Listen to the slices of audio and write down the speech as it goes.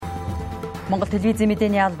Монгол телевизийн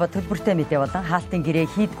мэдээний алба төлбөртэй мэдээ болон хаалтын гэрээ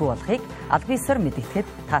хийдгүү болохыг аль биесээр мэдгэхэд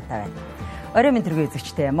таатай байна. Орой минь тэргүй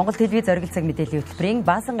үзэгчтэй Монгол телевиз оргил цаг мэдээллийн хөтөлбөрийн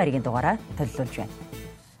баасан гарагийн дугаараа төлөвлөж байна.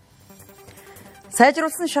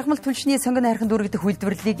 Сайжруулсан шахмал түлшний сонгон хайрханд үргэлдэх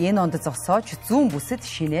үйлдвэрлэлийг энэ онд зогсоож зүүн бүсэд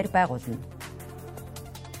шинээр байгуулна.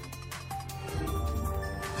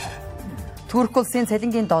 Турк улсын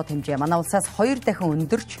цалингийн доод хэмжээ манай улсаас 2 дахин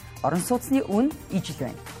өндөрч орон сууцны үн ижил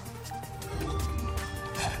байна.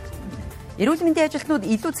 Эрүүл мэндийн ажилтнууд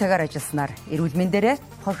илүү цагаар ажилласнаар эрүүл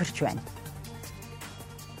мэндээрээ хохирч байна.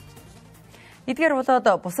 Эдгээр болоод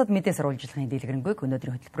бусад мэдээ сурвалжлагын дэлгэрэнгүй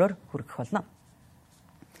өнөөдрийн хөтөлбөрөөр хүргэх болно.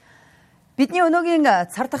 Бидний өнөөгийн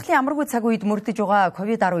цар тахлын амаргүй цаг үед мөрдөж байгаа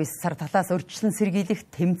COVID-19 цар талаас урьдчилан сэргийлэх,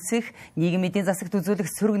 тэмцэх, нийгмийн эдийн засагт үзүүлэх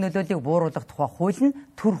сөрөг нөлөөллийг бууруулах тухай хууль нь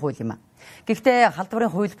төр хууль юм. Гэхдээ халдварын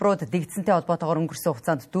хувилбарууд дэгдсэнтэй холбоотойгоор өнгөрсөн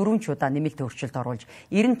хугацаанд 4 удаа нэмэлт өөрчлөлт оруулж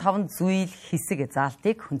 95 зүйл хэсэг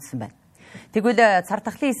заалтыг хүндсэн байна. Тэгвэл цар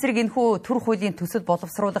тахлын эсрэг энэхүү төр хуулийн төсөл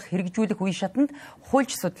боловсруулах хэрэгжүүлэх үе шатанд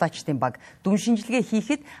хуульч судлаачдын баг дүн шинжилгээ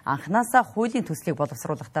хийхэд анханасаа хуулийн төслийг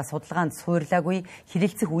боловсруулахдаа судалгаанд суйрлаагүй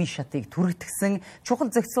хэлэлцэх үе шатыг түрэгдсэн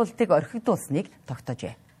чухал зохицуултыг орхигдуулсныг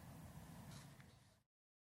тогтоожээ.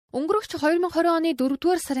 Өнгөрөх 2020 оны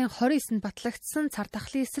 4-р сарын 29-нд батлагдсан цар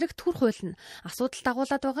тахлын эсрэг төр хууль нь асуудал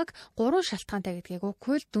дагуулад байгааг 3 шалтгаантай гэдгийг уг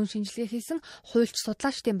хууль дүн шинжилгээ хийсэн хуульч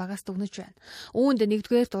судлаачдын багаас дүгнэж байна. Үүнд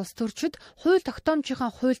 1-р улс төрчид хууль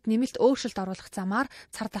тогтоомжийн хуульд нэмэлт өөрчлөлт оруулах замаар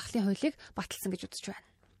цар тахлын хуулийг баталсан гэж үзэж байна.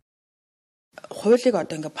 Хуулийг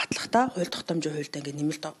одоо ингээд батлахдаа хууль тогтоомжийн хуульд ингээд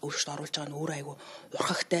нэмэлт өөрчлөлт оруулж байгаа нь өөр айгүй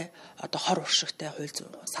урхагтай одоо хор уршигтай хууль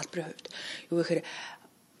салбарын хувьд юу гэхээр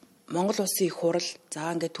Монгол улсын их хурал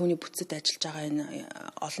за ингээд түүний бүтцэд ажиллаж байгаа энэ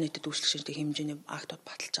олон нийтэд үйлчлэх шинжтэй хэмжээний актууд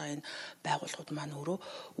баталж байгаа энэ байгууллагууд маань өөрөө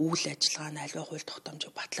үйл ажиллагаа нь аливаа хууль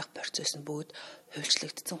тогтоомжийг батлах процесс нь бүгд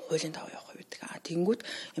хуульчлагдсан хуулийн дагуу явах байдаг. Тэгэнгүүт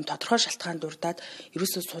ийм тодорхой шалтгаан дурдаад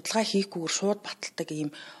ерөөсөө судалгаа хийхгүйгээр шууд баталдаг ийм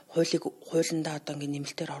хуулиндаа одоо ингээд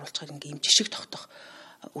нэмэлтээр оруулж байгаа ингээд ийм жишг тогтох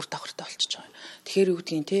үр дагавартай болчихж байгаа. Тэгэхээр юу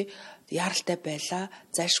гэдгийг те яаралтай байлаа,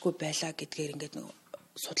 зайлшгүй байлаа гэдгээр ингээд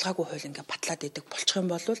судалгаагүй хууль ингээ батлаад идэг болчих юм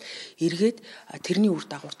бол эргээд тэрний үр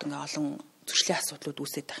дагаварт ингээ олон зөрчлийн асуудлууд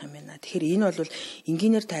үүсэж байх юм байна. Тэгэхээр энэ бол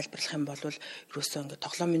энгийнээр тайлбарлах юм бол ерөөсөө ингээ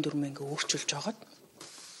тоглоомын дүрмээ ингээ өөрчилж жагаад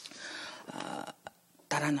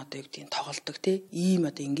дараа нь одоо юу гэдгийг тоглолдог тий ийм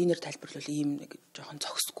одоо энгийнээр тайлбарлавал ийм нэг жоохон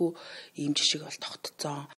зохисгүй ийм жишг бол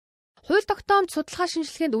тогтцсон. Хууль тогтоомж судалгаа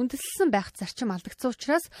шинжилгээнд үндэслэн байх зарчим алдагдсан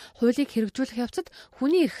учраас хуулийг хэрэгжүүлэх явцад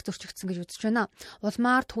хүний эрх зөрчигдсөн гэж үзэж байна.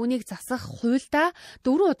 Улмаар түүнийг засах хуульдаа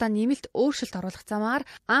 4 удаа нэмэлт өөрчлөлт оруулах замаар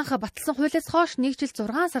анх баталсан хуулиас хойш 1 жил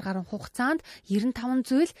 6 сар гаруй хугацаанд 95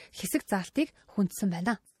 зүйл хэсэг заалтыг хүндсэн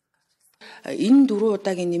байна. Энэ 4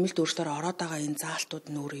 удаагийн нэмэлт өөрчлөлтөөр ороод байгаа энэ заалтууд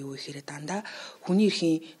нь өөрөө юу гэхээр дандаа хүний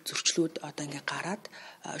эрхийн зөрчлүүд одоо ингээ гараад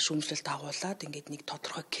шүүмжлэлт агуулад ингээд нэг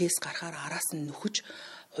тодорхой кейс гарахаар араас нь нөхөж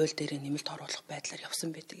хууль дээр нэмэлт оруулах байдлаар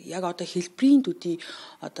явсан байдаг. Яг одоо хэлбэрийн төдий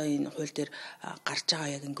одоо энэ хууль дээр гарч байгаа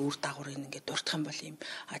яг ингээ үр дагаврыг ингээ дурдах юм бол юм.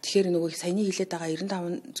 Тэгэхээр нөгөө саяны хэлээд байгаа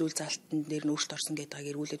 95 зүйл заалтан дээр нь өөрчлөлт орсон гэдэг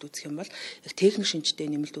эргүүлээд үзэх юм бол яг техник шинжтэй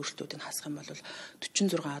нэмэлт өөрчлөлтүүдийг хасах юм бол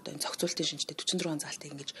 46 одоо энэ зохицуултын шинжтэй 46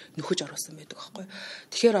 заалтыг ингэж нөхөж оруулсан байдаг байхгүй.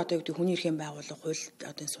 Тэгэхээр одоо юу гэдэг хүний эрхийн байгууллага хууль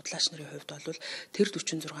одоо энэ судлаач нарын хувьд бол тэр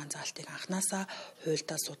 46 заалтыг анханасаа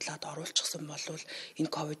хуульдаа судлаад оруулчихсан бол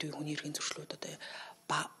энэ ковид үеийн хүний эрхийн зөрчлүүд одоо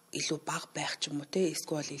илүү бага байх ч юм уу те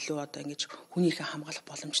эсвэл илүү одоо ингэж хүний эрхийг хамгаалах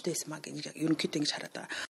боломжтой юм аа гэж ерөнхийдөө ингэж хараад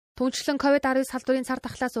байгаа. Түүнчлэн COVID-19 халдварын цар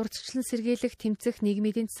тахлаас урьдчилан сэргийлэх, тэмцэх,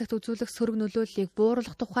 нийгмийн эдийн засагт үзүүлэх сөрөг нөлөөллийг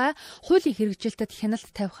бууруулах тухай хуулийн хэрэгжилтэд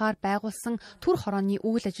хяналт тавихаар байгуулсан төр хорооны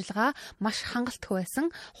үйл ажиллагаа маш хангалттай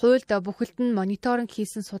байсан. Хуульд бүхэлд нь мониторинг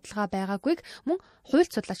хийсэн судалгаа байгаагүйг мөн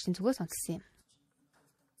хууль судлаачдын зүгээс онцлсан юм.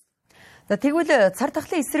 Тэгвэл цар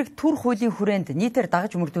тахлын эсрэг төр хуулийн хүрээнд нийтээр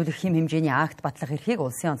дагаж мөрдүүлэх хэм хэмжээний акт батлах эрхийг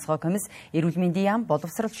улсын онцгой комисс эрүүл мэндийн яам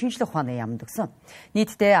боловсрол шинжилгээ ухааны яамд өгсөн.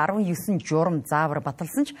 Нийтдээ 19 журам заавар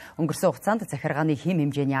баталсан ч өнгөрсөн хугацаанд захиргааны хэм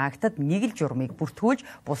хэмжээний актад нэг л журмыг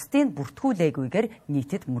бүртгүүлж бусдыг бүртгүүлээгүйгээр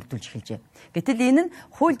нийтэд мөрдүүлж эхэлжээ. Гэтэл энэ нь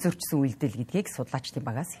хууль зөрчсөн үйлдэл гэдгийг судлаачдын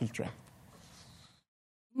багаас хэлж байна.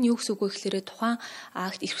 Юу гэсэн үг вэ гэхээр тухайн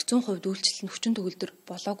акт эрх зүйн хувьд үйлчлэл нь хүчин төгөлдөр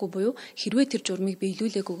болоогүй буюу хэрвээ тэр журмыг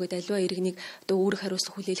биелүүлээгүйгээд аливаа иргэнийг одоо үүрэг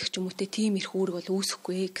хариуцлах хүлээлгэх ч юм уу тийм эрх үүрэг бол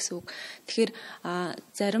үүсэхгүй гэсэн үг. Тэгэхээр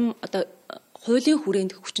зарим одоо хуулийн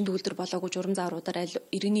хүрээнд хүчин төгөлдөр болоогүй журам заавруудаар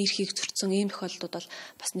иргэний эрхийг зөрчсөн ийм тохиолдлууд бол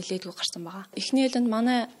бас нэлээдгүй гарсан байгаа. Эхний ээлэнд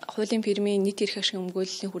манай хуулийн фирмийн нийт эрх ашиг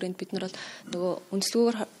өмгөөллийн хүрээнд бид нар бол нөгөө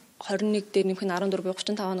үндэслэгөөр 21 дээр нэмэх нь 14 буюу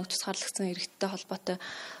 35 хоног тусгаарлагдсан эрхтэй холбоотой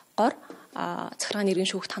гор захиргааны иргэн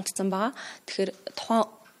шүүхт хандсан байгаа. Тэгэхээр тухайн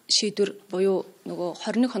шийдвэр буюу нөгөө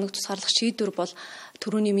 21 хоног тусгаарлах шийдвэр бол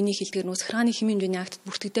түрүүний миний хэлдгээр нөө захиргааны хэмжээ хэмжээний актад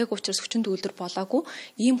бүртгэдэг учраас хүчин төгөлдөр болоогүй.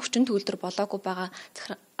 Ийм хүчин төгөлдөр болоогүй байгаа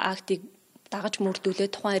актыг дагаж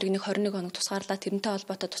мөрдүүлээд тухайн иргэнийг 21 хоног тусгаарлаа тэрнтэй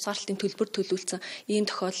холбоотой тусгаарлалтын төлбөр төлүүлсэн ийм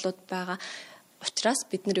тохиолдлууд байгаа. Учираас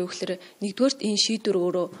бид нар юу гэхээр нэгдүгээрт энэ шийдвэр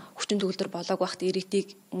өөрөө хүчин төгөлдөр болоог байхад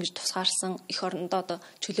иргэдийг ингэж тусгаарсан эх орондоо одоо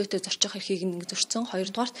чөлөөтэй зорчих эрхийг нэг зөрчсөн.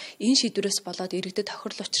 Хоёрдугаарт энэ шийдвэрээс болоод иргэдэд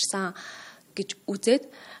тохирол учирсан гэж үзээд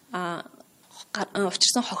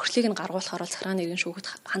учирсан хохирлыг нь гаргуулахаар захиргааны иргэн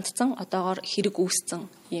шүүхэд хандсан одоогоор хэрэг үүссэн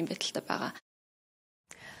ийм байдалтай байгаа.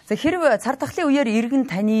 За хэрв цар тахлын үеэр иргэн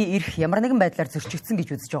таны эрх ямар нэгэн байдлаар зөрчигдсөн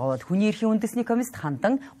гэж үзэж байгаа бол хүний эрхийн үндэсний комиссд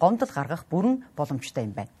хандан гомдол гаргах бүрэн боломжтой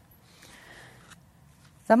юм байна.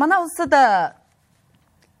 За манай улсад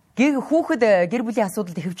хүүхэд гэр бүлийн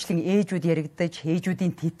асуудалд ихэвчлэн ээжүүд яригдаж,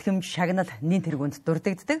 ээжүүдийн тэтгэмж, шагнал нэн тэргуунд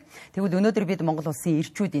дурддагддаг. Тэгвэл өнөөдөр бид Монгол улсын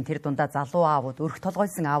ирчүүдийн тэр дундаа залуу аавууд, өрх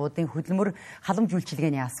толгойсон аавуудын хөдөлмөр халамж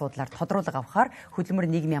үйлчилгээний асуудлаар тодруулга авахаар хөдөлмөр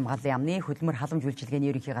нийгмийн хамгааллын яамны хөдөлмөр халамж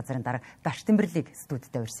үйлчилгээний ерөнхий газрын дарга Даш Тэмбэрлийг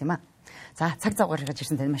студидд урьсан юм а. За цаг зав гаргаж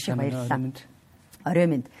ирсэн танд маш их баярлалаа. Орой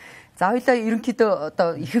минь. За хоёлаа ерөнхийдөө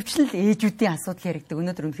одоо ихэвчлэн ээжүүдийн асуудал яригддаг.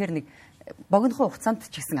 Өнөөдөр үнэхээр нэг богинохоо хугацаанд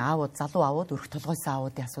ч гэсэн аавууд, залуу аавууд, өрх толгойсон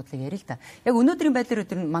аавуудын асуудлыг ярил л да. Яг өнөөдрийн байдлаар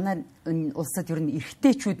манай улсад ер нь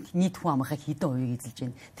эрэгтэйчүүд нийт хүн амынхаа хэдэн хувийг эзэлж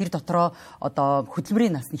байна. Тэр дотроо одоо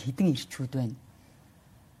хөдөлмөрийн насны хэдэн ирчүүд байна.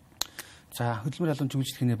 За хөдөлмөр халамж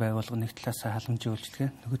үйлчлэгээний байгууллага нэг талаасаа халамжийн үйлчлэгээ,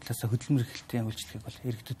 нөгөө талаасаа хөдөлмөр эрхлэлтийн үйлчлэгийг бол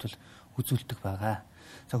иргэдэд бол үзүүлдэг байгаа.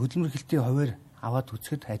 За хөдөлмөр эрхлэлтийн хувьар аваад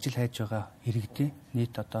үзэхэд ажил хайж байгаа иргэдийн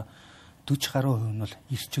нийт одоо 40 гаруй хувь нь бол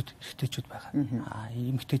ирчүүд, эрэгтэйчүүд байгаа.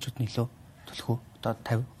 Эмэгтэйчүүд нь илүү төлхөө одоо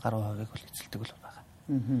 50 гаруй хувийг бол эзэлдэг бол байгаа.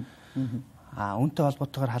 Үүнтэй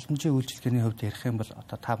холбоотойгоор халамжийн үйлчлэгээний хувьд ярих юм бол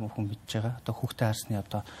одоо та бүхэн мэдж байгаа. Одоо хүүхдээ харсны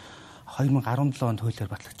одоо 2017 онд хуулиар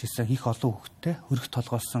батлагдсан их олон хүүхэдтэй өрх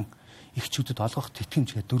толгоолсон эхчүүдэд олгох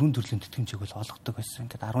тэтгэмжгээ 4 төрлийн тэтгэмжийг бол олгодог байсан.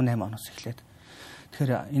 Ингээд 18 оноос эхлээд.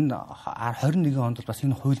 Тэгэхээр энэ 21 онд бол бас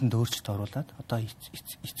энэ хуулинд өөрчлөлт оруулаад одоо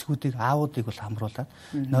эцгүүдийг аавуудыг бол хамруулад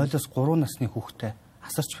 0-оос 3 насны хүүхдээ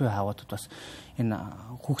асарч буй аавуудад бас энэ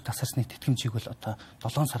хүүхд асарсны тэтгэмжийг бол одоо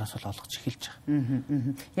 7 сараас бол олгож эхэлж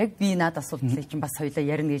байгаа. Яг би наад асуудлыг чинь бас хоёлаа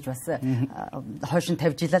ярина гэж бас хойш нь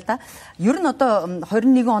тавьж илаа л да. Ер нь одоо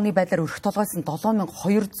 21 оны байдлаар өрх толгойсон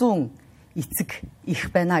 7200 эцэг их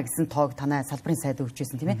байна гэсэн тоог танай салбарын сайд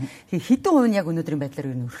өгчээсэн тийм ээ. Хэдэн хувь нь яг өнөөдрийн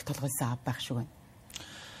байдлаар ер нь өрх толгойсон аав байх шиг байна.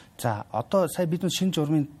 За одоо сая бид шинэ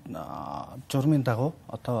журмын дагуу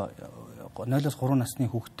одоо 0-оос 3 насны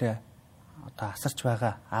хүүхдээ одоо асарч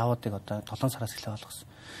байгаа аавуудыг одоо 7 сараас эхлээ олгосон.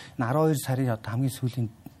 Энэ 12 сарын одоо хамгийн сүүлийн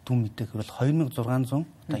дүн мэдээг бол 2600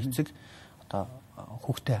 одоо эцэг одоо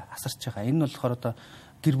хүүхдээ асарч байгаа. Энэ нь болохоор одоо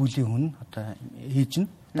гэр бүлийн хүн одоо ээж нь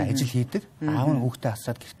одоо ажил хийдэг, аав нь хүүхдээ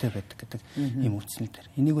асаад гэртээ байдаг гэдэг ийм үндснэл төр.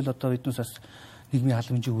 Энийг бол одоо биднээс бас нийгмийн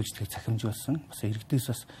халамжийн үйлчлэгийг захимжуулсан. Бас иргэдээс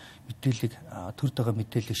бас мэдээллийг төр дагаа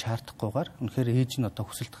мэдээллийг шаардахгүйгээр үнэхээр ээж нь одоо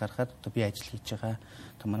хүсэлт гаргаад одоо би ажил хийж байгаа.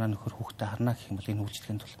 Одоо манай нөхөр хүүхдээ харна гэх юм бол энэ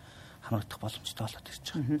үйлчлэгэнд бол хамрагдах боломжтой болоод ирж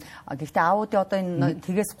байгаа. Гэхдээ аавуудын одоо энэ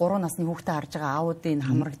тэгээс 3 насны хүүхдээ харж байгаа аавуудын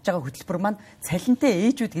хамрагдж байгаа хөтөлбөр маань цалинтай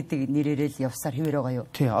ээжүүд гэдэг нэрээрээ л явсаар хэвээр байгаа юу?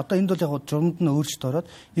 Тий, одоо энд бол яг журманд нь өөрчлөлт ороод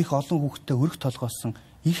их олон хүүхдээ өрх толгоосон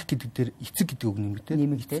их гэдэг дээр эцэг гэдэг үг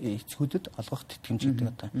нэмэгдээд эцгүүдэд олгох тэтгэмж гэдэг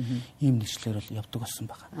одоо ийм нэршлэр бол явдаг болсон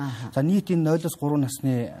байна. За нийт энэ 0-оос 3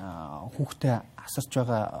 насны хүүхдээ асарч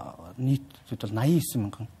байгаа нийт зүйл бол 89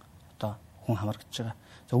 мянган одоо хүн хамрагдж байгаа.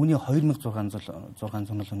 За үүний 2600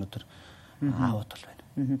 бол өнөөдөр аавууд бол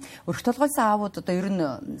байна. Өрх толгойсон аавууд одоо ер нь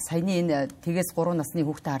саяны энэ тэгээс 3 насны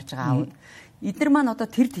хүүхдээ харж байгаа аавууд эдгээр маань одоо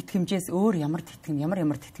тэр тэтгэмжээс өөр ямар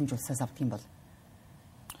тэтгэмж улсаас авдаг юм бол?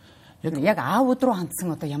 Яг аавууд руу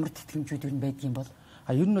хандсан одоо ямар тэтгэмжүүд ер нь байдгийн бол?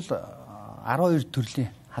 Ер нь бол 12 төрлийн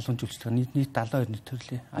халамж үйлчлэг нийт 72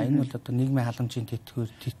 төрлийн. Энэ бол одоо нийгмийн халамжийн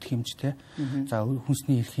тэтгэмжтэй. За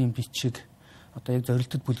хүнсний эрхийн бичиг одоо яг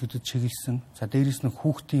зорилтод бүлгэдэд чиглэсэн. За дээрэс нь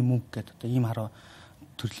хүүхдийн мөнгө гэдэг одоо ийм хараа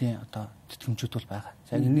төрлийн одоо тэтгэмжүүд бол байгаа.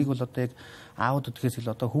 За энийг бол одоо яг аавууд гэхээс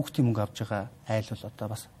ил одоо хүүхдийн мөнгө авж байгаа айл бол одоо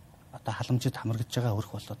бас одоо халамжид хамрагдж байгаа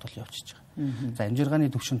хөрх болоод бол явчихж байгаа. За амжиргааны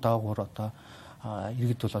түвшин доогуур одоо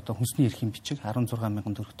иргэд бол одоо хүнсний эрхийн бичиг 16,000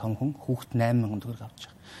 төгрөг том хүн хүүхэд 8,000 төгрөг авч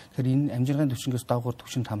байгаа. Тэгэхээр энэ амжиргааны түвшингээс доогуур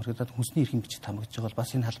түвшинд хамрагдаад хүнсний эрхийн бичиг хамрагдж байгаа бол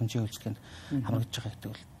бас энэ халамжийн үйлчлэгэнд хамрагдж байгаа гэдэг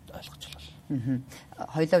бол ойлгож байна.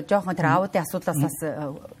 Хоёлоо жоохон тэр аавуудын асуудлаас бас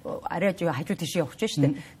арай хажуу тийш явж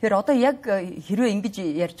штэ. Тэгэхээр одоо яг хэрвээ ингэж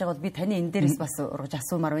ярьж байгаа бол би таны энэ дээрээс бас ургаж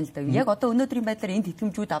асуумаар байна л да. Яг одоо өнөөдрийн байдлаар энэ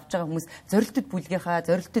тэтгэмжүүд авч байгаа хүмүүс зорилттой бүлгийнхаа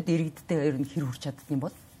зорилттой иргэдтэй ер нь хэр хүрч чаддаг юм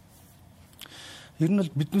бол? Ер нь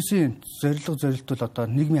бол биднээсийн зорилт бол одоо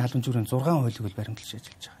нийгмийн халамжийн 6 хуулийг бол баримталж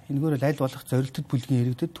ажиллаж байгаа. Энэгээр аль болох зорилттой бүлгийн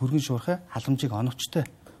иргэдэд түргэн шуурхай халамжийг оновчтой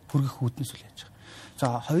хүргэх үүднээс үл яаж байгаа.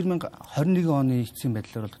 За 2021 оны эцсийн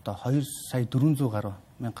байдлаар бол одоо 2 сая 400 гаруй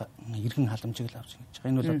мянга иргэн халамжийг л авч ингэж байгаа.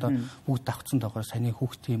 Энэ бол одоо бүгд давхцсан тоогоор саяны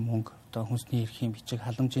хүүхдийн мөнгө, одоо хүнсний эрхийн бичиг,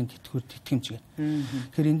 халамжийн тэтгэвэр, тэтгэмж гэдэг.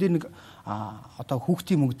 Тэгэхээр энэ дээр нэг одоо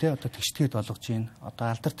хүүхдийн мөнгөтэй одоо тэгштэд болгож гин, одоо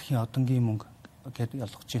алдарт одонгийн мөнгө гэдэг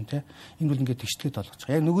ялгаж гин те. Энэ бол ингээд тэгштэд болгож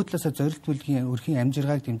байгаа. Яг нөгөө талаасаа зорилт бүлгийн өрхийн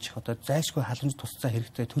амжиргааг дэмжих одоо зайлшгүй халамж тусцаа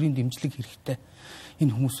хэрэгтэй, төрийн дэмжлэг хэрэгтэй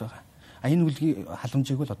энэ хүмүүс байгаа. Энэ бүлгийн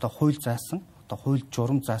халамжийг бол одоо хууль заасан, одоо хууль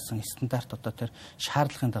журам заасан стандарт одоо тэр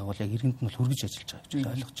шаардлагын дагуу яг иргэнд нь бол хүргэж ажиллаж байгаа гэж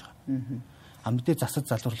ойлгож байгаа. Мэдээ засаж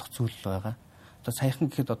залруулах зүйл байгаа. Одоо саяхан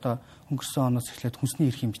гэхэд одоо өнгөрсөн оноос эхлээд хүнсний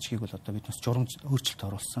эрхийн бичгийг бол одоо бид бас журам өөрчлөлт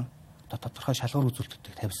оруулсан. Одоо тодорхой шалгуур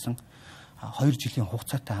үзүүлэлтүүдийг тавьсан. 2 жилийн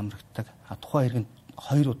хугацаатай хамрагддаг. Тухайн иргэнд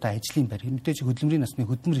 2 удаа ажлын байр. Мэдээж хөдөлмөрийн насны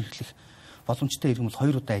хөдөлмөр эрхлэх боломжтой иргэн бол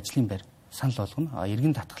 2 удаа ажлын байр санал болгоно.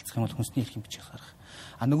 Иргэн татгалцах юм бол хүнсний эрхийн бичиг гаргах.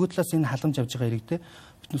 Нөгөө талаас энэ халамж авж байгаа иргэдээ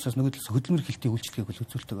биднээс бас нөгөө талаас хөдөлмөр эрхлэлтийн үйлчлэгийг бол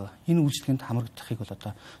үзүүлдэг байгаа. Энэ үйлчлэгэнд хамрагдахыг бол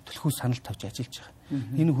одоо төлхөө санал тавьж ажиллаж байгаа.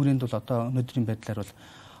 Энэ хүрээнд бол одоо өнөөдрийн байдлаар бол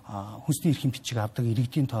хүнсний эрхийн бичиг авдаг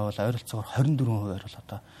иргэдийн тоо бол ойролцоогоор 24% бол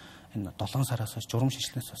одоо энэ 7 сараас хойш журам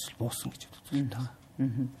шишлэнээс хойш буусан гэж үзүүлдэг байгаа.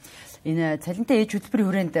 Энэ цалинтай ээж хөтөлбөрийн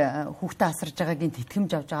хүрээнд хүүхдээ асарж байгаагийн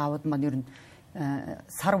тэтгэмж авж байгаа аауд маань ер нь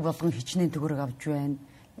сар болгон хичнээн төгрөг авч байна.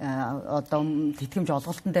 Одоо тэтгэмж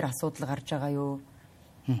олголтон дээр асуудал гарч байгаа юу?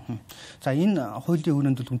 За энэ хуулийн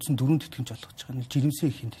хүрээнд бол үндсэн 4 тэтгэмж олгож байгаа. Нэг жирэмсэн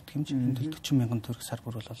эхийн тэтгэмж энэ 40 мянган төгрөг сар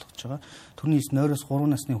бүр олгож байгаа. Төрний 9-оос 3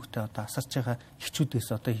 насны хүүхдээ одоо асарч байгаа эхчүүдээс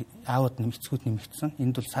одоо аауд нэмэгцгүүд нэмэгдсэн.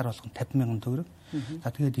 Энд бол сар болгон 50 мянган төгрөг. За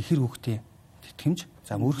тэгээд ихэр хүүхдээ тэтгэмж.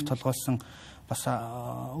 За өрх толгойлсон бас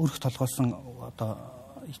өрх толгойлсон одоо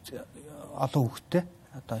олон хүүхдээ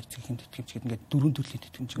одоо эцгийн тэтгэмж гэдэг ингээд 4 төрлийн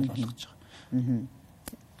тэтгэмжийг олгож байгаа.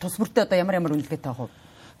 Тус бүртээ одоо ямар үнэлгээтэй хав?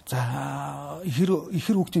 За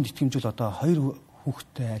ихэр хүүхдийн тэтгэмж бол одоо 2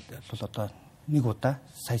 хүүхдтэй бол одоо 1 удаа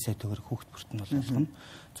сая төгрөг хүүхд бүрт нь бол болгоно.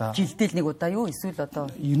 За жилдээ л 1 удаа юу эсвэл одоо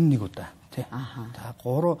 91 удаа тий. За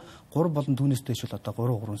 3 болон түүнээс дээш бол одоо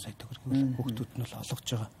 3 сая төгрөг хүүхдүүд нь бол олгож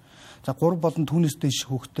байгаа. За 3 болон түүнээс дээш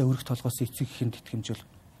хүүхдтэй өрх толгоос эцэг эхийн тэтгэмж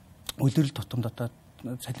бол улирал тутамд одоо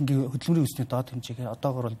цалингийн хөдөлмөрийн үсний доод хэмжээгээр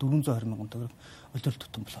одоогоор бол 420 мянган төгрөг улирал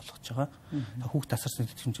тутам бол олгож байгаа. Хүүхд тасарсан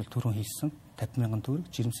тэтгэмж бол түрүүн хийсэн 50 мянган төгрөг,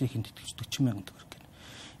 жирэмсэн эхийн тэтгэмж 40 мянган төгрөг гэнэ.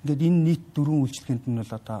 Ингээд энэ нийт 4 үйлчлэгэнд нь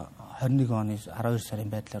бол одоо 21 оны 12 сарын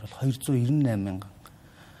байдлаар бол 298 мянган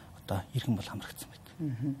одоо иргэн бол хамрагдсан байдаг.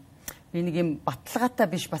 Би нэг юм баталгаатай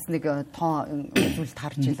биш бас нэг тоон зүйлд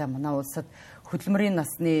харж илаа. Манай улсад хөдөлмөрийн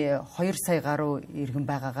насны 2 сая гаруй иргэн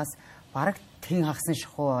байгаагаас бараг тэн хагасан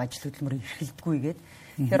шахуу ажил хөдөлмөр эрхэлдэггүй гээд.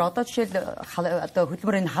 Тэгэхээр одоо жишээл одоо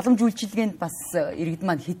хөдөлмөрийн халамж үйлчилгээнд бас иргэд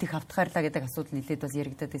маань хит их автахаарлаа гэдэг асуудал нэлээд бас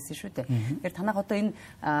яригдаад байсан шүү дээ. Тэгэхээр танах одоо энэ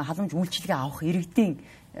халамж үйлчилгээ авах иргэдийн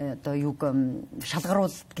одоо юуг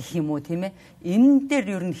шалгаруулалт гэх юм уу тийм ээ. Энэ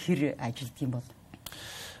дээр ер нь хэр ажилддаг юм бол?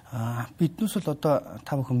 Биднээс бол одоо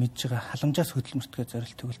та бүхэн мэдж байгаа халамжаас хөдөлмөртгөө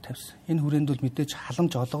зорилтыг л тавьсан. Энэ хүрээнд бол мэдээж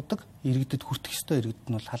халамж олгодог иргэдэд хүртэх ёстой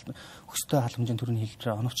иргэд нь бол хөстэй халамжийн төрөний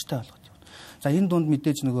хэлбэрээр оновчтой болгоод явна. За энэ дунд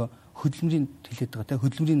мэдээж нөгөө хөдөлмөрийн хэлээд байгаа те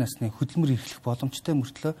хөдөлмөрийн насны хөдөлмөр эрхлэх боломжтой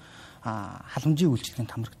мөртлөө халамжийн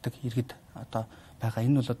үйлчлэгэнд хамрагддаг иргэд одоо байгаа.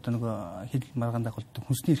 Энэ бол одоо нөгөө хил маргаан дагуулдаг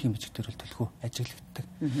хүнсний эрхийн бичгээр бол төлхөө ажиглагддаг.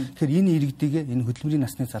 Тэгэхээр энэ иргэдийг энэ хөдөлмөрийн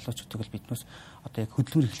насны залуучуудыг бол биднээс одоо яг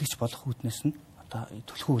хөдөлмөр эрхлэгч болох үүднээс нь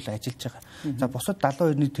төлхөө ажиллаж байгаа. За бусад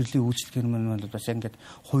 72-ны төрлийн үйлчлэгээр маань бол бас ингээд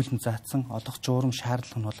хуулинд заасан олох журам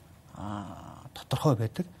шаардлага нь бол тодорхой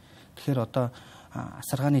байдаг. Тэгэхээр одоо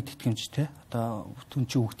асаргааны тэтгэмж те одоо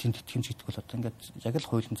түнчийн хүүхдийн тэтгэмж гэдэг бол одоо ингээд яг л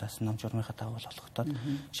хуулийн заасан нам журмынхаа дагуу олгоход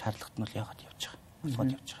шаардлагат нь бол яваад явж байгаа.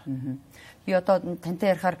 Болгоод явж байгаа. Би одоо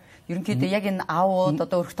тантай ярихаар ерөнхийдөө яг энэ аавууд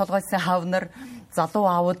одоо өрх толгойсон аав нар залуу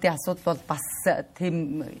аавуудын асуудал бол бас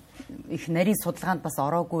тийм их нарийн судалгаанд бас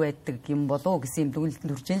ороогүй байдаг юм болоо гэсэн юм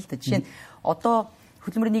дүгнэлтэнд хүрч байна л да. Жишээ нь одоо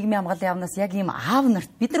хөдөлмөрийн нийгмийн хамгааллын яамнаас яг ийм аав нарт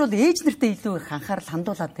бид нар бол ээж нартай илүү их анхаарал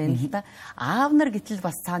хандуулаад байна л да. Аав нар гэтэл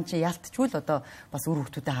бас цаан чи ялтчгүй л одоо бас үр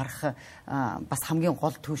хүүхдүүдэд харах бас хамгийн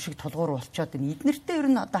гол төвшиг тулгуур болчоод байна. Эднэртэй ер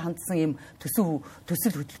нь одоо хандсан ийм төсөл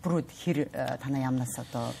хөтөлбөрүүд хэр танай яамнаас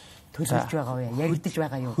одоо төлөвлөж байгаа уу? Яригдж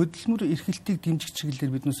байгаа юу? Хөдөлмөр эрхлэлтийг дэмжих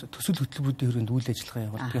чиглэлээр биднээс төсөл хөтөлбөрүүдийн хүрээнд үйл ажиллагаа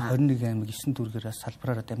явуулдаг. 21 аймаг 9 дүүргээрээ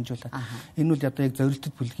салбараараа дамжуулаад энэ бол одоо яг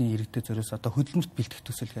зорилттой бүлгийн иргэдэд зориулсан одоо хөдөлмөрт бэлтгэх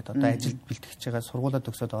төсөл гэдэг одоо ажилд бэлтгэж байгаа сургуулаад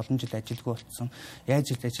өгсөд олон жил ажилгүй болцсон. Яаж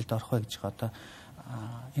ажилд орох вэ гэж байгаа одоо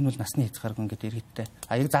энэ бол насны хязгааргүй ингээд иргэдтэй.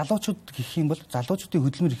 Яг залуучууд гэх юм бол залуучуудын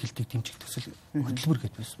хөдөлмөр эрхлэлтийг дэмжих төсөл хөтөлбөр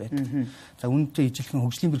гэдэг бас байдаг. За үүнтэй ижилхэн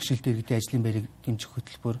хөгжлийн бэрхшээлтэй иргэдийн ажлын байрыг дэмжих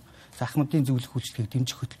хөтөлбөр, Ахмадын зөвлөх үйлчлэгийг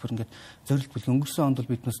дэмжих хөтөлбөр ингээд зорилт бүлгийн өнгөрсөн онд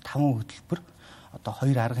бол биднээс 5 хөтөлбөр одоо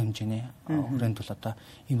хоёр арга хэмжээний хүрээнд бол одоо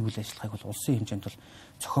энэ үйл ажиллагааг бол улсын хэмжээнд бол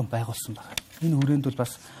зохион байгуулсан байна. Энэ хүрээнд бол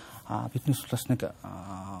бас биднээс бас нэг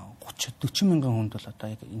 30-40 мянган хүнд бол одоо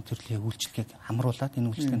яг энэ төрлийн үйлчлэгийг хамруулад энэ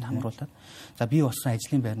үйлчлэгэнд хамруулад за бий болсон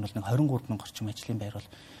ажлын байр нь бол нэг 23 мянга орчим ажлын байр бол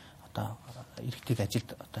одоо иргэдийг ажилд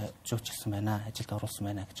одоо зөөчилсөн байна, ажилд оруулсан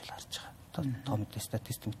байна гэж бол харж байгаа. Тоо мэдээ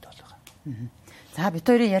статистиктэй бол байгаа. За бид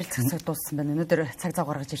хоёрын ярилцах дууссан байна. Өнөөдөр цаг зав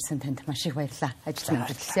гаргаж ирсэн танд маш их баярлалаа. Ажил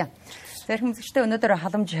мэдлсэн. Зарим үзэгчдээ өнөөдөр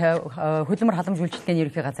хөдөлмөр халамж үйлчлэгээний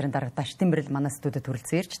ерөнхий газрын дарга Дашт Тэмбэрэл манай студид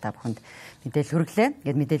хүрэлцэн ирж та бүхэнд мэдээлэл хүргэлээ.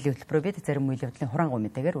 Ингээд мэдээллийн хөтөлбөрөө бид зарим үйл явдлын хураангуй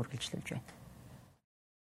мэдээгээр үргэлжлүүлж байна.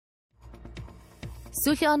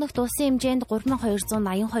 Сүүлийн оногт улсын хэмжээнд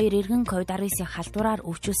 3282 иргэн COVID-19-ийн халдвараар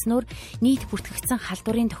өвчлснөөр нийт бүртгэгдсэн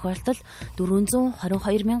халдварын тохиолдол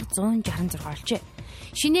 422,166 болжээ.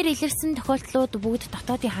 Шинээр илэрсэн тохиолдлууд бүгд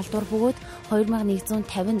дотоодын халдвар бөгөөд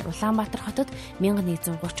 2150 нь Улаанбаатар хотод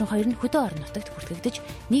 1132 нь Хөдөө орон нутагт бүртгэгдэж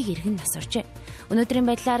нэг иргэн нас оржээ. Өнөөдрийн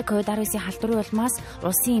байдлаар COVID-19-ийн халдварын улмаас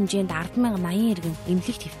улсын хэмжээнд 10,080 иргэн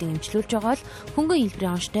эмнэлэгт хэвтэн эмчилүүлж байгаа бол хөнгөн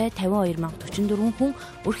хэлбэрийн онцтой 52,044 хүн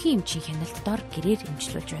өрхийн эмчийн хяналтад дор гэрээр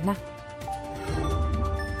эмчилүүлж байна.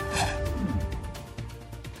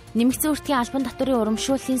 Нэмэгдсэн үртгийн албан татварын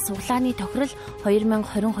урамшууллын суглааны тохирол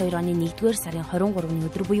 2022 оны 1-р сарын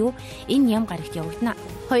 23-ны өдөр буюу энэ ням гарагт явагдана.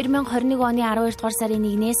 2021 оны 12 дугаар сарын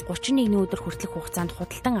 1-ээс 31-ний өдөр хүртэлх хугацаанд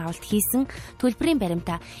худалдан авалт хийсэн төлбөрийн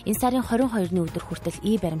баримтаа энэ сарын 22-ны өдөр хүртэл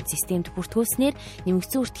баримт системд бүртгүүлснээр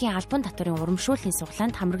нэмэгдсэн үртгийн албан татварын урамшууллын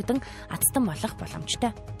суглаанд хамрагдан ацтан болох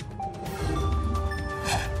боломжтой.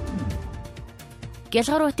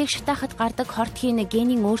 Гялгаруутыг шатаахад гардаг хортхийн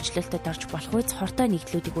генийн өөрчлөлтөд орж болох үс хортой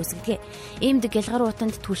нэгдлүүдийг үүсгэдэг. Иймд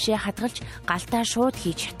гялгаруутанд түлшээ хадгалж галтаа шууд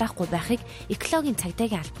хийж шатаахгүй байхыг экологийн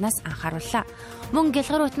цагдаагийн албанаас анхаарууллаа. Мөн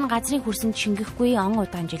гялгаруут нь газрын хөрсөнд шингэхгүй он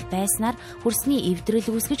удаан жил байснаар хөрсний эвдрэл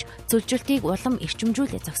үүсгэж цөлжөлтийг улам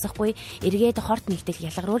эрчимжүүлээ зогсохгүй эргээд хорт нэгдэл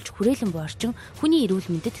ялгаруулж хүрээлэн буй орчин хүний эрүүл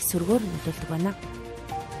мэндэд сөргөөр нөлөөлдөг байна.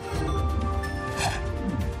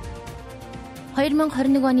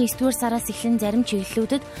 2021 оны 9-р сараас эхлэн зарим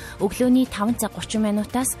чиглэлүүдэд өглөөний 5 цаг 30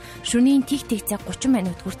 минутаас шөнийн тэг цаг 30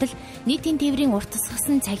 минут хүртэл нийтийн тээврийн урт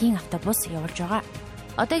тасгасан цагийн автобус явуулж байгаа.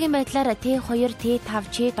 Одоогийн байдлаар Т2,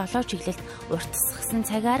 Т5, Ч7 чиглэлд урт тасгасан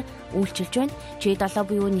цагаар үйлчилж байна. Ч7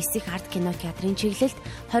 буюу Нисэх арт кино театрын чиглэлд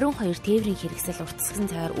 22 тээврийн хэрэгсэл урт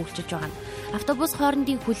тасгасан цагаар үйлчилж байгаа. Автобус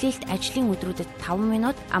хоорондын хүлээлт ажлын өдрүүдэд 5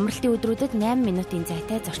 минут, амралтын өдрүүдэд 8 минутын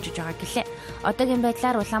зайтай зорчиж байгаа гэлээ. Одоогийн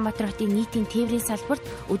байдлаар Улаанбаатар хотын нийтийн тээврийн салбарт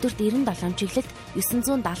өдөрт 97 чиглэлд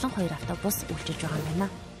 972 автобус үйлчилж байгаа юм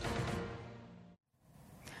байна.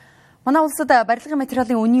 Манай улсад барилгын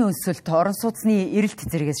материалын үнийн өсөлт орон сууцны эрэлт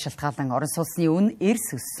зэрэгээс шалтгаалan орон сууцны үн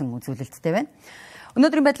эрс өссөн үзүүлэлттэй байна.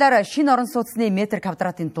 Өнөөдрийн байдлаар шинэ орон сууцны метр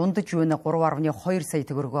квадратын дундаж үн 3.2 сая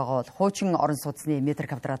төгрөг байгаа бол хуучин орон сууцны метр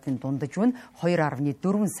квадратын дундаж үн 2.4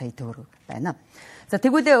 сая төгрөг байна. За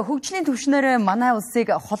тэгвэл хөгжлийн түвшнээр манай улсыг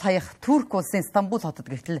хол хаях Турк улсын Стамбул хотод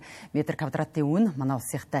гэтэл метр квадратын үн манай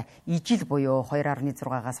улсынхтай ижил буюу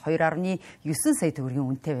 2.6-аас 2.9 сая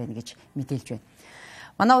төгрөгийн үнэтэй байна гэж мэдээлж байна.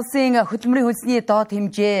 Манай улсын хөдөлмөрийн хөлсний доод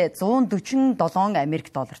хэмжээ 147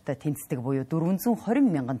 Америк доллартай тэнцдэг буюу 420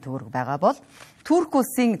 мянган төгрөг байгаа бол Турк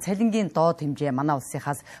улсын цалингийн доод хэмжээ манай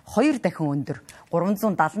улсынхаас 2 дахин өндөр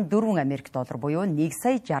 374 Америк доллар буюу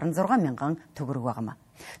 1,66 мянган төгрөг байгаамаа.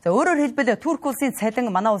 За өөрөөр хэлбэл Турк улсын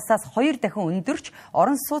цалин манай улсаас 2 дахин өндөрч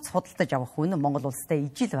орон сууц худалдаж авах хүн Монгол улстай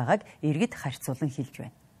ижил байгааг иргэд харьцуулан хэлж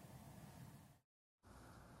байна.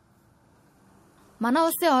 Манай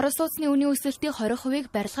улсын орон сууцны үнийн өсөлтийн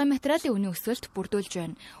 20%-ийг барилгын материалын үнийн өсөлт бүрдүүлж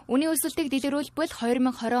байна. Үнийн өсөлтийг дэлгэрүүлбэл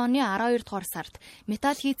 2020 оны 12 дугаар сард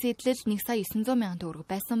металл хийц эдлэл 1,900,000 төгрөг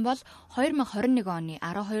байсан бол 2021 оны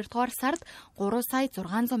 12 дугаар сард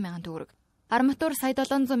 3,600,000 төгрөг. Арматур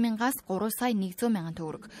 700,000-аас 3,100,000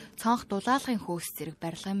 төгрөг. Цонх дулаалгын хөөс зэрэг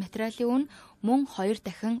барилгын материалын үн мөн 2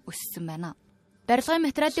 дахин өссөн байна. Барилгын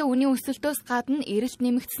материалын үнийн өсөлтөөс гадна эрэлт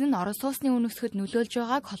нэмэгдсэн нь орон сууцны үн өсгөхөд нөлөөлж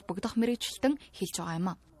байгааг холбогдох мэргэжилтэн хэлж байгаа юм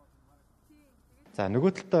а. За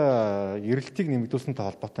нөгөө талд эрэлтийг нэмэгдүүлсэнтэй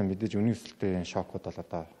холбоотой мэдээж үнийн өсөлтийн шокууд бол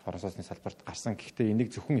одоо орон сууцны салбарт гарсан. Гэхдээ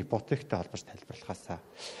энийг зөвхөн ипотектэй холбож тайлбарлахаас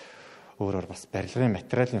өөрөөр бас барилгын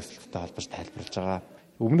материалын өсөлттэй холбож тайлбарлаж байгаа.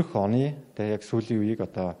 Өмнөх оны яг сүүлийн үеийг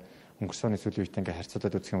одоо өнгөрсөн оны сүүлийн үетэй ингээ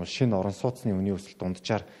харьцуулаад үзэх юм бол шинэ орон сууцны үнийн өсөлт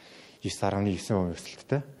дунджаар 9.9%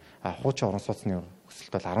 өсөлттэй. Хуучин орон сууцны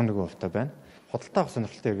өсөлт бол 11% байна. Худалдаа авах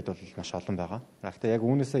сонирхолтой иргэд бол маш олон байгаа. Гэхдээ яг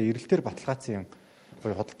үүнээсээ эрэлтээр баталгаажсан юм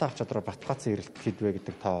буюу худалдаа авах чадвараар баталгаажсан эрэлт хэд вэ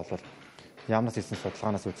гэдэг тоо бол яамнаас хийсэн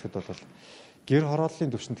судалгаанаас үзэхэд бол Гэр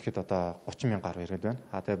хорооллын түвшинд гэхэд одоо 30 мянга гаруй иргэд байна.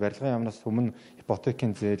 Тэгээ барилгын яамнаас өмнө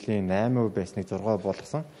ипотекийн зээлийн 8% байсныг 6%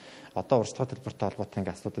 болгосон. Одоо урьдчилан төлбөртэй холбоотой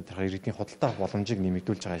ингээ асуудал тэрхүү иргэдийн худалдаа боломжийг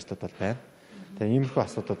нэмэгдүүлж байгаа ажлууд бол байна. Тэгээ иймэрхүү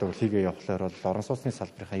асуудлуудыг бол хийгээ явахлаар бол орон сууцны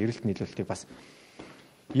салбарынхаа эрэлт нийлүүлэлтийг бас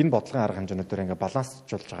энэ бодлогын арга хэмжээнүүдээр ингээ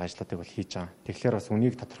балансжуулж байгаа ажлуудыг бол хийж байгаа. Тэгэхээр бас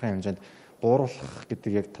үнийг тодорхой хэмжээнд гууруулах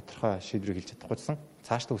гэдэг яг тодорхой шийдвэрийг хэлж чадахгүйсэн.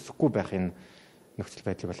 Цаашдаа өсөхгүй байх энэ нөхцөл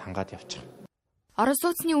байдлыг бол хангаад явчих. Орон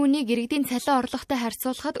сууцны үнийг иргэдийн цалин орлоготой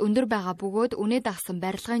харьцуулахад өндөр байгаа бөгөөд үнэ дагсан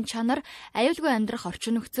барилгын чанар, аюулгүй амьдрах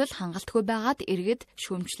орчин нөхцөл хангалтгүй байгаад иргэд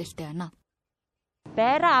шүүмжлэлтэй байна.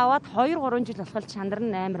 Байраа аваад 2-3 жил болох чанар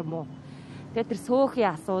нь амар муу. Тэгээд тэр сөөхий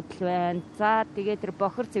асуудал байна. За тэгээд тэр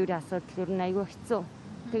бохир цэврийн асуудал юу н аюу хэцүү.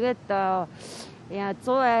 Тэгээд 100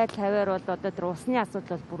 айл 50-аар бол одоо тэр усны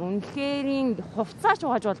асуудал бол бүр үнэхэрийн хувцаач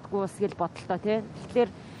угааж болдгоо ус гэл бодолтой тий. Тэгэхээр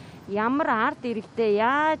ямар ард иргэдээ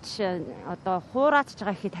яаж одоо хуураач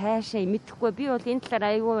байгаа гэхэд хайшаа мэдэхгүй. Би бол энэ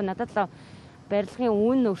талаар аюу надад л барилгын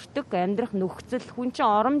үн өртөг амьдрах нөхцөл хүн чинь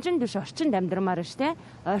оромжинд биш орчинд амьдрмаар ш тий.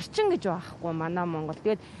 Орчин гэж байхгүй манай Монгол.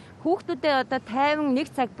 Тэгээд хүүхдүүдээ одоо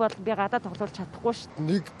 51 цаг бол би гадаа тоглуулж чадахгүй ш.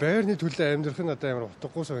 Нэг байрны төлөө амьдрах нь одоо ямар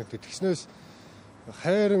утгагүй санагдав. Тэгснээс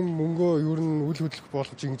хайрын мөнгөө ер нь үл хөдлөх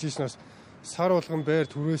болох жингжээснээс сар болгон байр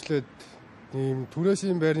түрээслээд ийм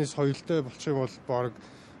түрээсийн байрны соёлтой болчих юм бол баг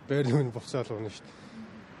байрны үн буцаал унаа шүү дээ.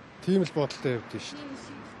 Тийм л бодолтой явдсан шүү дээ.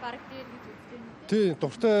 Баг дээр гэж үздэг. Тий,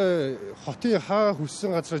 дуртай хотын хаа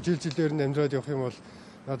хүссэн газараа жилээр нь амьдраад явах юм бол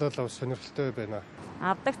надад л сонирхолтой байна.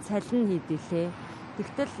 Авдаг цалин хийдэлээ.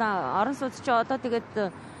 Тэгтэл орон сууц чи одоо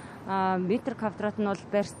тэгээд метр квадрат нь бол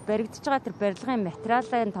баригдаж байгаа тэр барилгын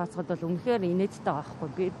материалын тооцоход бол үнэхээр инээдтэй байгаа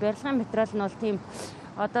байхгүй. Барилгын материал нь бол тийм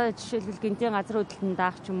одоо жишээлбэл гинтийн газар хөдлөлтөнд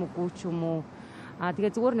даах ч юм уу, гүү ч юм уу.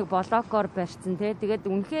 Тэгээ зүгээр нэг блокоор барьсан тий. Тэгээд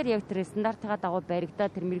үнэхээр яг тэр стандартыгаа дагуу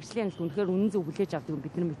баригдаад тэр мэргэжлийн үнэхээр үнэн зөв хүлээж авдаг юм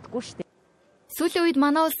бид нар мэдэхгүй шүү дээ. Сүүлийн үед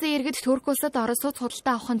манай улсын иргэд Турк улсад орон сууц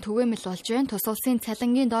худалдаа авах нь түгээмэл болж байна. Тус улсын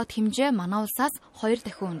цалингийн доод хэмжээ манай улсаас 2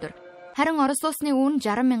 дахин өндөр. Харин орон сууцны үн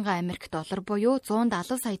 60 мянган Америк доллар буюу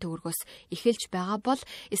 170 сая төгрөгөөс эхэлж байгаа бол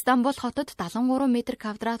Истанбул хотод 73 метр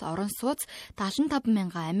квадрат орон сууц 75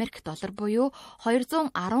 мянган Америк доллар буюу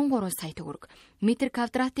 213 сая төгрөг. Метр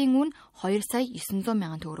квадратын үн 2 сая 900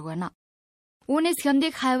 мянган төгрөг байна. Үүнээс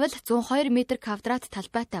хямдыг хайвал 102 метр квадрат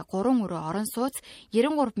талбайтай 3 өрөө орон сууц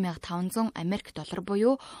 93,500 Америк доллар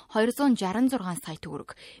буюу 266 сая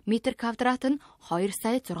төгрөг. Метр квадрат нь 2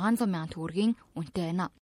 сая 600 мянган төгрөгийн үнэтэй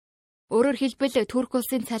байна. Өөрөөр хэлбэл Турк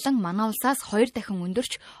улсын цалин манай улсаас 2 дахин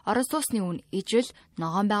өндөрч орон сууцны үн ижил,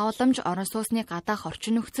 ногоон байгууламж, орон сууцны гадаах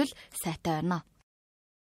орчин нөхцөл сайтай байна.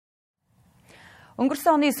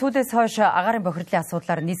 Өнгөрсөн оны сүүлээс хойш агаарын бохирдлын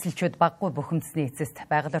асуудлаар нийслэлчүүд баггүй бухимдсны эцэст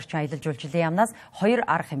байгаль орчин аялал жуулчлалын яамнаас 2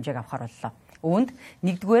 арга хэмжээг авахар боллоо. Үүнд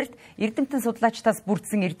нэгдүгээрт эрдэмтэн судлаачдаас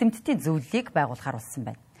бүрдсэн эрдэмтдийн зөвлөлийг байгуулахар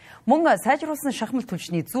болсон байна. Мөн сайжруулсан шахмал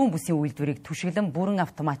түлшний зүүн бүсийн үйлдвэрийг түшиглэн бүрэн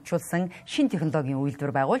автоматжуулсан шинэ технологийн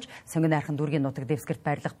үйлдвэр байгуулж сонгон найрхан дүүргийн нутаг дэвсгэрт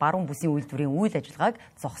байрлах баруун бүсийн үйлдвэрийн үйл ажиллагааг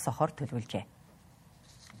зогсоохоор төлөвлөжээ.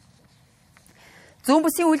 Зүүн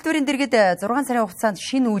бүсийн үйлдвэрийн дэргэд 6 сарын хугацаанд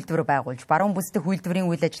шинэ үйлдвэр байгуулж баруун бүс дэх үйлдвэрийн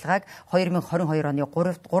үйл ажиллагааг 2022 оны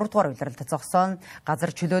 3 дугаар улиралд зогсооно.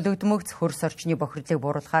 Газар чөлөөлөгдмөгц хөрс орчны бохирдлыг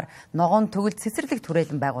бууруулахаар ногоон төгөлд цэцэрлэг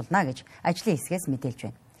түрээлэн байгуулна гэж ажлын хэсгээс мэдээлж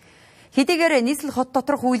байна. Хэдийгээр нийслэл хот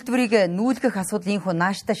доторх үйлдвэрийг нүүлгэх асуудал инхүү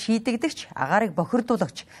нааштай шийдэгдэгч агаарыг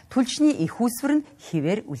бохирдуулагч түлшний их үүсвэр нь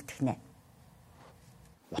хിവэр үлдэх нэ.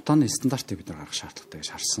 Утааны стандартыг бид нар гаргах шаардлагатай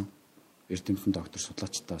гэж харсан. Эрдэмтэн доктор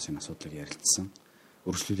судлаачтай бас энэ асуудлыг ярилцсан.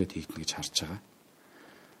 Өргөжлүүлээд хийгдэнэ гэж харж байгаа.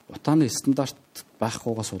 Утааны стандарт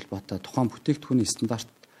байхгүйгээс улбаатай тухайн бүтээгдэхүүний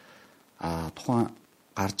стандарт тухайн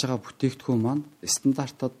гарч байгаа бүтээгдэхүүн маань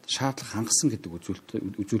стандартад шаардлага хангасан гэдэг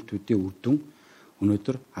үзүүлэлтүүдийн үр дүн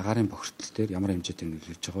өнөөдөр агаарын бохирдол дээр ямар хэмжээтэй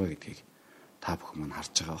нөлөөлж байгаа вэ гэдгийг та бүхэн маань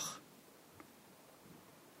харж байгаа бах.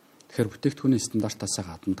 Тэгэхээр бүтээгдэхүүний стандартаас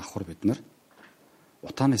гадна давхар бид нар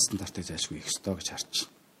утааны стандартыг зайлшгүй хийх ёстой гэж харж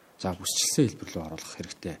байна. За бүсчилсэн хэлбэр рүү оруулах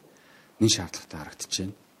хэрэгтэй нэн шаардлагатай харагдаж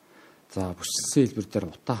байна. За бүсчилсэн хэлбэр дээр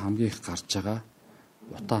утаа хамгийн их гарч байгаа,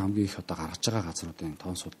 утаа хамгийн их одоо гаргаж байгаа газруудын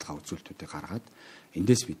тоон судалгаа үзүүлэлтүүдийг гаргаад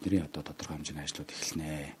эндээс бидний одоо тодорхой хэмжээний ажлууд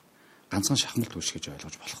эхэлнэ. Ганцхан шахмал түлш гэж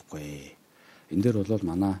ойлгож болохгүй. Энд дээр бол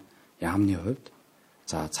манай яамны хувьд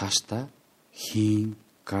за цаашдаа хийн,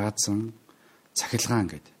 газан, цахилгаан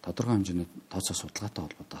гэдэг тодорхой хэмжээний тооцоо судалгаатай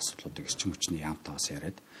холбоотой асуудлуудыг эрчим хүчний яамтай бас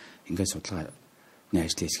яриад ингээд судалгааны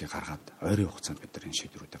ажлын хэсгийг гаргаад ойрын хугацаанд бид нар энэ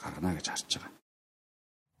шийдвэрүүдийг гаргана гэж харж байгаа.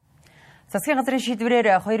 Засгийн газрын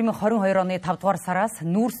шийдвэрээр 2022 оны 5 дугаар сараас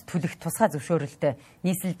нүүрс түлэх тусгай зөвшөөрөлтөд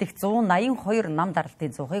нийслэлдэх 182 нам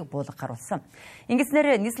даралтын зуухыг буулгахаар болсон.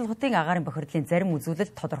 Ингэснээр нийслэл хотын агаарын бохирдлын зарим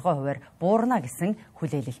үзүүлэлт тодорхой хувиар буурна гэсэн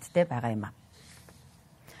хүлээлэлттэй байгаа юм а.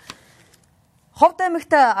 Ховд аймагт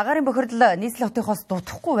агаарын бохирдол нийслэлийн хотынхоос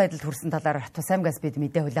дутхгүй байдалд хүрсэн талаар тус аймгаас бид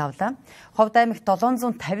мэдээ хүлээн авлаа. Ховд аймагт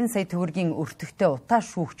 750 сая төгрөгийн өртөгтэй утаа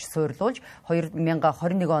шүүгч суйрлуулж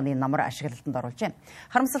 2021 оны намар ашиглалтанд оруулжээ.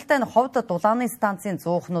 Харамсалтай нь Ховд дулааны станцын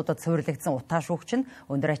зуухнуудад суйрлагдсан утаа шүүгч нь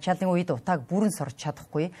өндөр ачааллын үед утааг бүрэн сорж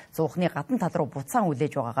чадахгүй зуухны гадна тал руу буцаан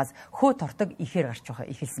үлээж байгаагаас хөө тортог ихээр гарч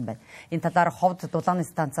эхэлсэн байна. Энэ талаар Ховд дулааны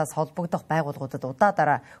станцаас холбогдох байгууллагуудад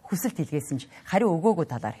удаадараа хүсэлт илгээсэн ч хариу өгөөгүй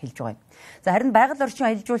талаар хэлж байгаа юм. За харин байгаль орчин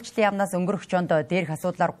аялал жуулчлалын яамнаас өнгөрөх жонд дээрх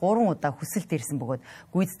асуудлаар 3 удаа хүсэлт ирсэн бөгөөд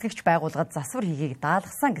гүйцэтгэгч байгууллагад засвар хийхийг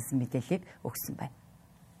даалгасан гэсэн мэдээллийг өгсөн байна.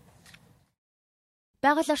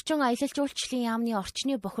 Байгаль орчин аялал жуулчлалын яамны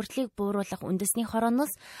орчны бохирдлыг бууруулах үндэсний хорооноос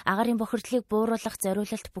агаарын бохирдлыг бууруулах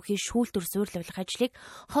зориулалт бүхий шүүлтүр суйрлуулах ажлыг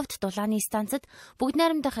Ховд дулааны станцад бүгд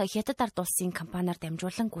найрамдах Хятад ард улсын компаниар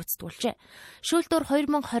дамжуулан гүйцэтгүүлжээ. Шүүлтүр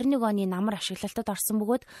 2021 оны намар ашиглалтад орсон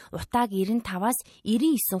бөгөөд утааг 95-аас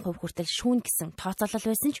 99% хүртэл шүүн гэсэн тооцоолол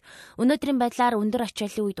байсан ч өнөөдрийн байдлаар өндөр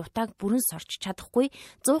ачааллын үед утааг бүрэн сорж чадахгүй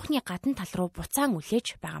зуухны гадна тал руу буцаан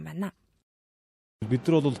үлээж байгаа байна. Бид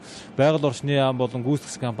нар бол байгаль орчны яам болон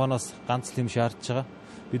гүйцэтгэгч компаниас ганц л юм шаардж байгаа.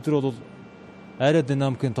 Бид нар бол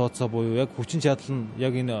аэродинамикийн тооцоо буюу яг хүчин чадал нь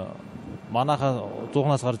яг энэ манайхаа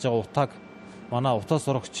зуухнаас гарч байгаа утааг манай утаа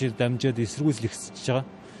сорогчид дамжаад эсэргүүцлэгсэж байгаа.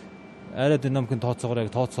 Аэродинамикийн тооцоогоор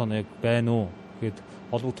яг тооцоо нь яг байна уу гэд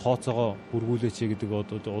холбогд тооцоогоо бүргүүлээч гэдэг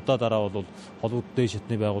удаа дараа бол холбогд дээд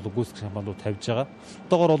шатны байгууллага гүйцэтгэгч компаниуд тавьж байгаа.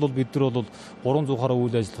 Одоогоор бол бид нар бол 300-аараа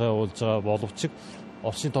үйл ажиллагаа явуулж байгаа боловч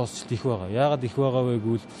орчин тооцолт их байгаа. Яагаад их байгаа вэ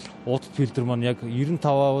гэвэл утас фильтр маань яг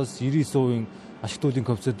 95-аас 99% ашиглалтын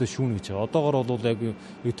коэффициентээр шүүнэ гэж байгаа. Одоогоор бол яг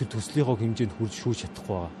тэр төслийнхөө хэмжээнд хүрж шүүж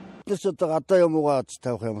чадахгүй байгаа. Тэс одоо гадаа юмгаа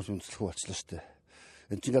тавих юмс үндэслэх болчихлоо шүү дээ.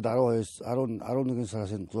 Энд чинь ингээд 11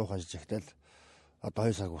 сараас энэ 100 ажиллаж ихтэл одоо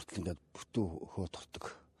 2 сар хүртэл ингээд бүтэн хөө тортог.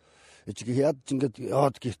 Эцэг яад ингээд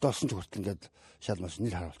яваад гихт олсон ч хүртэл ингээд шал маш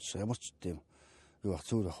нэр харуулчихсан. Ямар ч тийм юу ах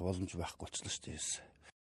зөөр ах боломж байхгүй болчихлоо шүү дээ.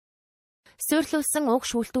 Суйрлуулсан уг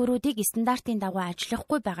шүүлтүүрүүдийг стандартын дагуу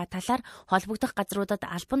ажиллахгүй байгаа талаар холбогдох газруудад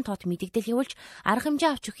албан тоод мэдэгдэл явуулж арга хэмжээ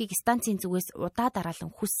авч өгөхийг станцын зүгээс удаа дараалан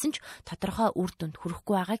хүссэн ч тодорхой үр дүнд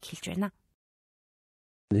хүрэхгүй байгааг хэлж байна.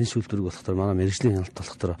 Энэ шүүлтүүрийг болохоор манай мэргэжлийн хяналт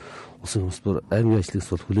болохоор улсын хүмүүс бүр аймгийн ажлаас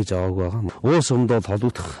бол хүлээж аваагүй байгаа. Уус юмд бол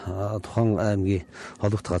холбогдох тухайн аймгийн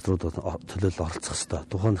холбогдох газруудад төлөөлөл оролцох ёстой.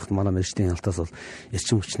 Тухайнх манай мэргэжлийн хяналтаас бол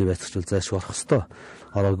эрчим хүчний байцаагчвал зайлшгүй болох ёстой.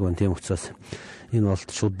 Ороогүй нь тийм учраас энэ бол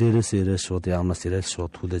шууд дээрээс ирээ шууд яамнаас ирээл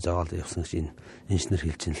шууд хүлээж аваад явсан гэж энэ инженер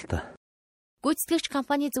хэлж байна л да. Гүйцэтгэгч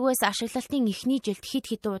компани зүгээс ашиглалтын эхний жилд хэд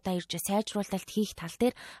хэдэн удаа ирж сайжруулалт хийх тал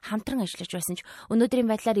дээр хамтран ажиллаж байсан ч өнөөдрийн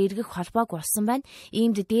байдлаар эргэх холбоог болсон байна.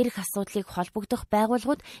 Иймд дээрх асуудлыг холбогдох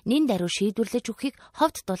байгууллагууд нэн даруй шийдвэрлэж өгөхийг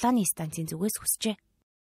Ховд дулааны станцын зүгээс хүсжээ.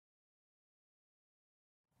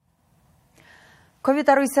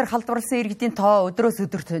 COVID-19-аар халдварласан иргэдийн тоо өдрөөс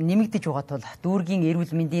өдөрт нэмэгдэж байгаа тул дүүргийн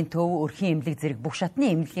эрүүл мэндийн төв, өрхийн эмнэлэг зэрэг бүх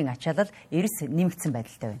шатны эмнэлгийн ачаалал эрс нэмэгдсэн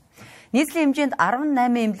байдалтай байна. Нийслэлийн хэмжээнд 18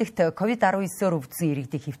 эмнэлэгт COVID-19-оор өвдсөн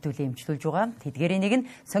иргэдийг хэвтүүлэн эмчилүүлж байгаа. Тэдгээрийн нэг нь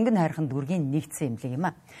Сонгон хайрхан дүүргийн нэгдсэн эмнэлэг юм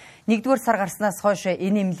а. 1-р сар гарснаас хойш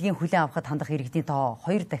энэ эмнэлгийн хүлээн авахд хандах иргэдийн тоо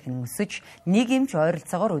 2 дахин өсөж, нэг эмч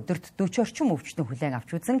ойролцоогоор өдөрт 40 орчим өвчтөн хүлээн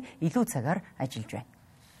авч үзэн илүү цагаар ажиллаж байна.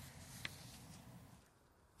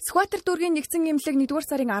 Сүхбаатар дүүргийн нэгдсэн эмнэлэг 1-р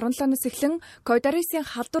сарын 17-наас эхлэн COVID-19-ийн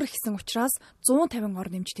халдвар ихсэн учраас 150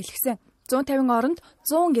 орон эмчт хэлгэсэн. 150 оронд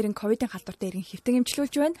 100 гэрэн ковидын халдвартай иргэн хэвтэн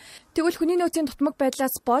эмчилүүлж байна. Тэгвэл хүний нөөцийн дутмаг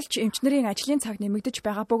байдлаас болж эмчнэрийн ажлын цаг нэмэгдэж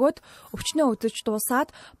байгаа бөгөөд өвчнөө үзэж дуусаад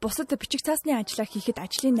бусад бичиг цаасны ажлаа хийхэд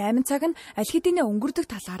ажлын 8 цаг нь аль хэдийнэ өнгөрдөг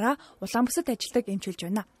талаараа улаан бүсэд ажилдаг эмчилж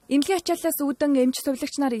байна. Эмнэлгийн ачааллаас үүдэн эмч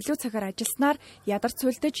сувлагч нар илүү цагаар ажилласнаар ядарч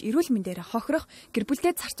цуйлдаж эрүүл мэндээр хохирох, гэр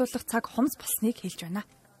бүлдээ зарцуулах цаг хомс болсныг хэлж байна.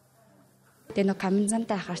 Тэгээ нэг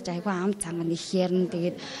каминзантай ахаарч айгүй ам цанга их ярина.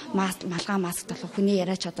 Тэгээд малгай маск толох хүний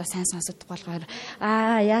яриач одоо сайн сонсогдох болохоор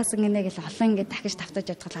яасан гинэ гэл олон ингэ дахиж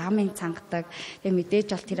давтаж ядгал амын цангадаг. Тэгээ мэдээж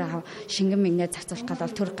бол тэр шингэн мэгнээ зацуулах гал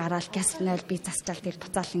бол төр гараал гяснал би засчаал тэр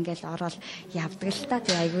буцаал ингээл ороод явдаг л та.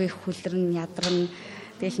 Тэгээ айгүй их хүлрэн ядран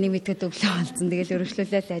тэгэл нэг мэдгэд өглөө болсон. Тэгэл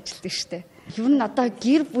өргөжлүүлэл ажилдаг штэ. Юу н одоо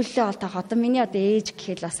гэр бүлээ бол таах одоо миний одоо ээж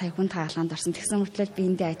гэхэл бас сая хүн таалгаанд орсон. Тэгсэн мөртлөө би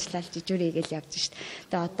эндээ ажиллаад жижүүрийгээл явж шít.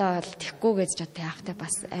 Тэгээ одоо бол тэхгүй гэж одоо яахтай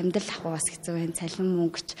бас амьдрал ахгүй бас хэцүү байна. Цалин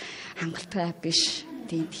мөнгөч хангалттай биш.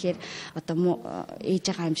 Тэгэхээр одоо ээж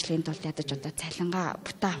байгаа амжилтын тулд ядаж одоо цалингаа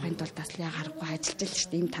бүтэн авахын тулд бас ягарахгүй ажиллаж л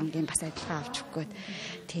шít. Ийм тамгийн бас ажиллагаа авч өгөх гээд.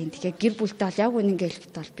 Тэгэхээр гэр бүлтэй бол яг үнэнгээ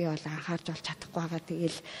хэлэхэд бол би бол анхаарч болж чадахгүй байгаа.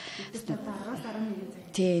 Тэгэл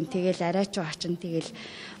тэгэл арайч очин тэгэл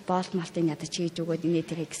боолт малтын ядаж хийж өгөөд инээ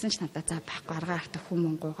тэрэ гэсэн ч надад за байхгүй аргаар арта хүм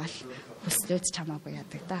монгойгоол хүслөөд чамаагүй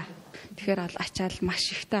яадаг да. Тэгэхээр бол ачаал маш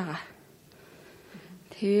ихтэй байгаа.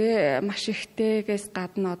 Тэгээ маш ихтэйгээс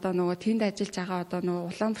гадна одоо нөгөө тэнд ажиллаж байгаа одоо нөгөө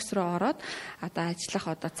улаан бүс рүү ороод одоо ажиллах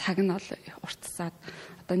одоо цаг нь бол уртсаад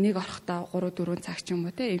одоо нэг орохдоо 3-4 цаг ч юм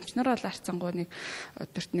уу те эмчнэр бол арцсангуу нэг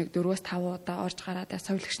өдөрт нэг 4-5 удаа орж гараад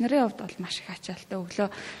совилгч нарын хувьд бол маш их ачаалттай өглөө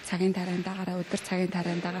цагийн тариандаагаараа өдөр цагийн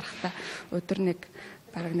тариандаа гарахдаа өдөр нэг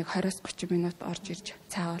бараг нэг 20-30 минут орж ирж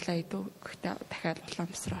цаагаалаа идүү гэхдээ дахиад улаан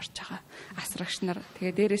бүс рүү орж байгаа асрагч нар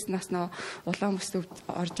тэгээ дээрэс нь бас нөгөө улаан бүс рүү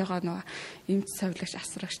орж байгаа нөгөө эмч совилгч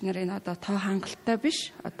асрагч нарын одоо тоо хангалттай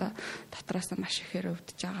биш одоо дотроос маш ихээр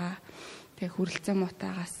өвдөж байгаа тэгээ хүрэлцэн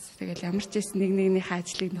муутаагаас тэгэл ямар ч байсан нэг нэгнийхээ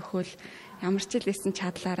ажлыг нөхөөл ямар ч л байсан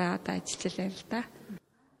чадлаараа одоо ажиллаж байна л да.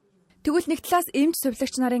 Тэгвэл нэг талаас эмч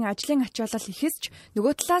совилгч нарын ажлын ачаалал ихэсч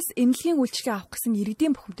нөгөө талаас эмнэлгийн үйлчлэгээ авах гэсэн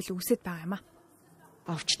иргэдийн бухимдал үүсэж байгаа юм а.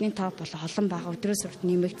 Овчны тоо бол олон бага өдрөөс өдөрт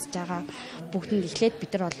нэмэгдэж байгаа. Бүгдэнд эхлээд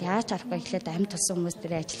бид нар бол яаж арахгүй эхлээд амьд тулсан хүмүүс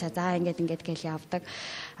дээр ажиллаа. За ингээд гэл явдаг.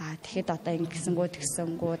 Тэгэхэд одоо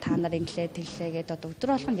ингэсэнгүү та нар инглээ тэглээгээд одоо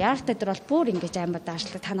өдөр болгонд яартай дээр бол бүр ингэж амьд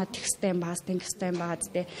ажилладаг. Та нар тэгстэй баас тэнгистэй баас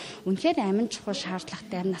тэ. Үнэхээр амин чухал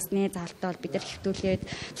шаардлагатай насны залтаа бол бид нар хэвтүүлээд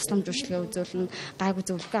тусламж үйлчлэгээ үзүүлнэ. Гайгүй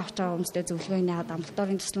зөвлөгөө авч байгаа хүмүүстээ зөвлөгөөний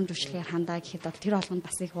амбулаторийн тусламж үйлчлэгээр хандаа гэхэд бол тэр болгонд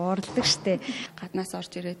бас их уурладаг штэ. Гаднаас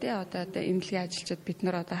орж ирээ тэ одоо эмнэлгийн ажилчид бид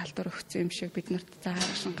нар одоо халдвар өгсөн юм шиг бид нарт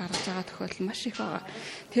заагшин гаргаж байгаа тохиолдол маш их байгаа.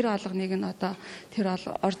 Тэр алганыг нь одоо тэр бол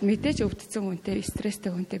орд мэдээж өвдсөн хүнтэй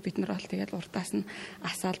стресстэй хүнтэй бид нар бол тэгээд урдаас нь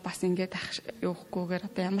асаал бас ингээд явахгүйгээр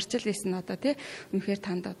одоо ямар ч л ийсэн одоо тий үнэхээр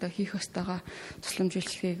танд одоо хийх ёстойгоо тусламж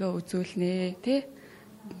үйлчлэгээ үзүүлнэ тий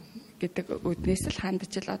гэдэг үднээс л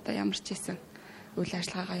хандж л одоо ямар ч ийсэн үйл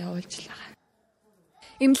ажиллагаагаа явуулж л байгаа.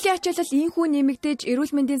 Эмнэлгийн ачаалал ийхүү нэмэгдэж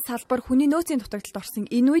эрүүл мэндийн салбар хүний нөөцийн дутагдалд орсон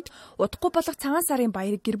энэ үед удахгүй болох цагаан сарын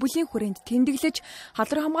баярыг гэр бүлийн хүрээнд тэмдэглэж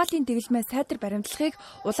халдвар хамгааллын дэглэмээ сайдар баримтлахыг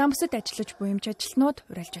улаан бүсэд ажиллаж буй эмч ажилтнууд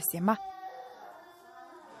уриалж байсан юм а.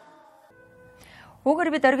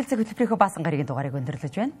 Угаар бид оргилцэг хөтөлбөрийнхөө баасан гарагийн дугаарыг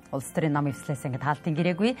өндөрлөж байна. Улс төрийн нам эвслээс ингээд хаалтын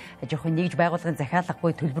гэрээгүй аж ахуйн нэгж байгууллагын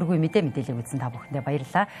захиалгагүй төлбөргүй мэдээлэл үзсэн та бүхэндээ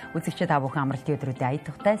баярлалаа. Үзэгчид та бүхэн амралтын өдрүүдэд ая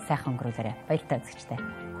тухтай сайхан өнгөрүүлээрэй. Баяртай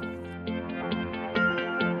үзэгчтэй.